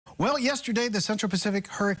Well, yesterday, the Central Pacific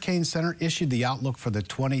Hurricane Center issued the outlook for the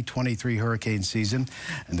 2023 hurricane season,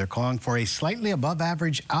 and they're calling for a slightly above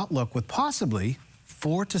average outlook with possibly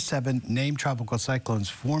 4 to 7 named tropical cyclones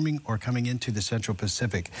forming or coming into the Central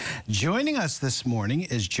Pacific. Joining us this morning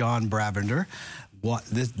is John Bravender.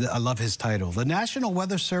 I love his title. The National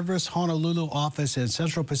Weather Service Honolulu office and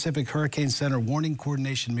Central Pacific Hurricane Center warning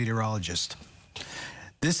coordination meteorologist.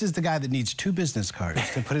 This is the guy that needs 2 business cards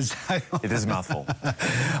to put his title. It is a mouthful.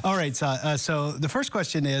 All right, so the first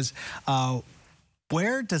question is,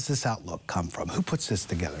 where does this outlook come from? Who puts this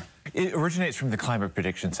together? It originates from the Climate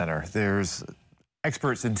Prediction Center. There's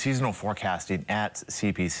experts in seasonal forecasting at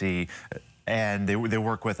CPC, and they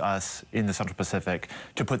work with us in the Central Pacific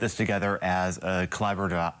to put this together as a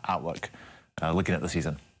collaborative outlook, looking at the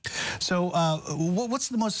season. So what's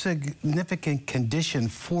the most significant condition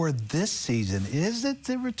for this season? Is it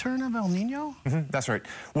the return of El Nino? That's right.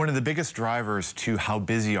 One of the biggest drivers to how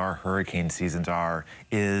busy our hurricane seasons are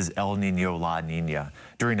is El Nino, La Nina.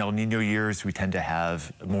 During El Nino years, we tend to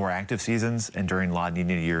have more active seasons, and during La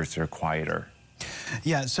Nina years, they're quieter.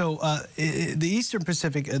 Yeah, so the Eastern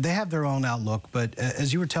Pacific, they have their own outlook, but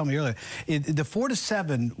as you were telling me earlier, the 4 to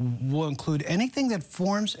 7 will include anything that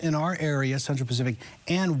forms in our area, Central Pacific,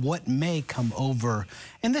 and what may come over.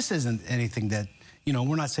 And this isn't anything that, you know,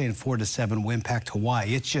 we're not saying 4 to 7 will impact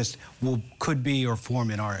Hawaii. It's just could be or form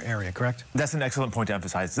in our area, correct? That's an excellent point to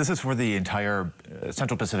emphasize. This is for the entire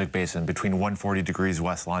Central Pacific Basin between 140 degrees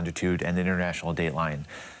west longitude and the international date line.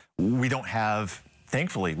 We don't have...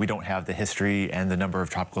 Thankfully, we don't have the history and the number of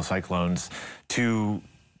tropical cyclones to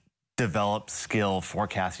develop skill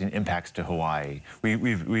forecasting impacts to Hawaii.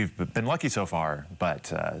 We've been lucky so far,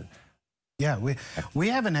 but... yeah, we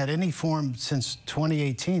haven't had any form since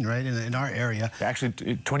 2018, right, in our area. Actually,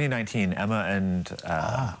 2019, Emma and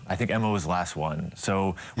I think Emma was the last one.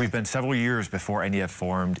 So we've been several years before any have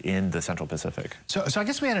formed in the Central Pacific. So I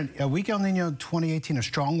guess we had a weak El Nino in 2018, a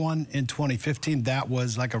strong one in 2015. That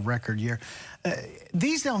was like a record year.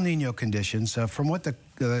 These El Nino conditions, from what the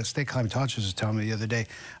state climatologist was telling me the other day,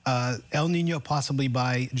 El Nino possibly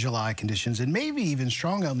by July conditions, and maybe even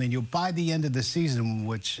strong El Nino by the end of the season,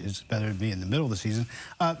 which is better to be in the middle of the season.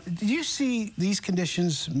 Do you see these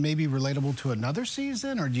conditions maybe relatable to another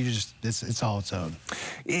season, or do you just, it's all its own?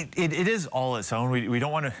 It is all its own. We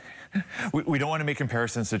don't want to... We don't want to make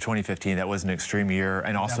comparisons to 2015. That was an extreme year,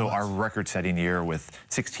 and also our record-setting year with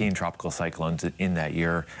 16 tropical cyclones in that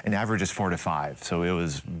year. An average is 4 to 5, so it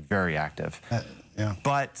was very active. Yeah.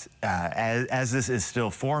 But as this is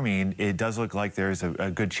still forming, it does look like there's a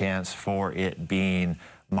good chance for it being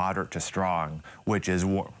moderate to strong, which is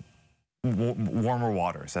warmer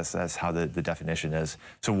waters. That's how the definition is.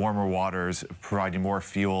 So warmer waters providing more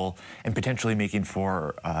fuel and potentially making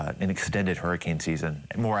for an extended hurricane season,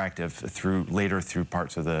 more active later through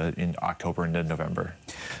parts of in October into November.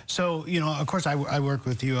 So, you know, of course, I worked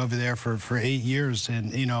with you over there for 8 years,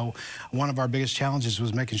 and, you know, one of our biggest challenges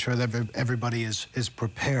was making sure that everybody is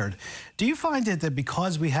prepared. Do you find that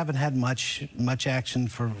because we haven't had much action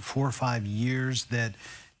for 4 or 5 years that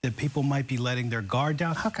people might be letting their guard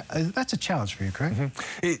down? That's a challenge for you, correct?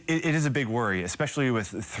 It is a big worry, especially with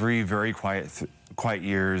 3 very quiet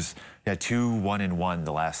years. Yeah, 2 1-1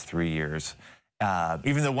 the last 3 years.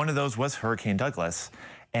 Even though one of those was Hurricane Douglas,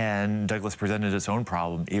 and Douglas presented its own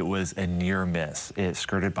problem, it was a near miss. It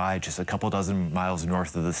skirted by just a couple dozen miles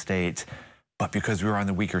north of the state, but because we were on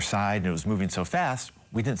the weaker side and it was moving so fast,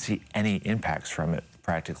 we didn't see any impacts from it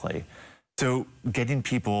practically. So getting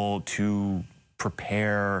people to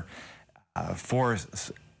prepare for,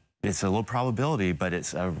 it's a low probability, but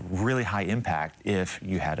it's a really high impact if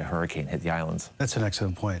you had a hurricane hit the islands. That's an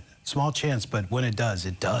excellent point. Small chance, but when it does,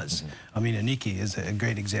 it does. I mean, Aniki is a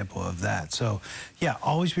great example of that. So, yeah,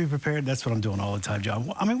 always be prepared. That's what I'm doing all the time,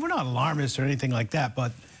 John. I mean, we're not alarmists or anything like that,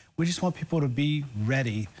 but we just want people to be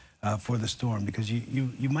ready for the storm, because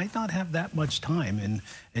you might not have that much time,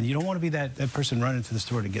 and you don't want to be that person running to the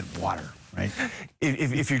store to get water, right?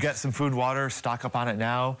 If you get some food, water, stock up on it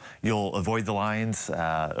now. You'll avoid the lines,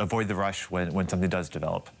 avoid the rush when something does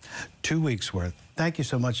develop. 2 weeks worth. Thank you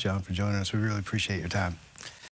so much, John, for joining us. We really appreciate your time.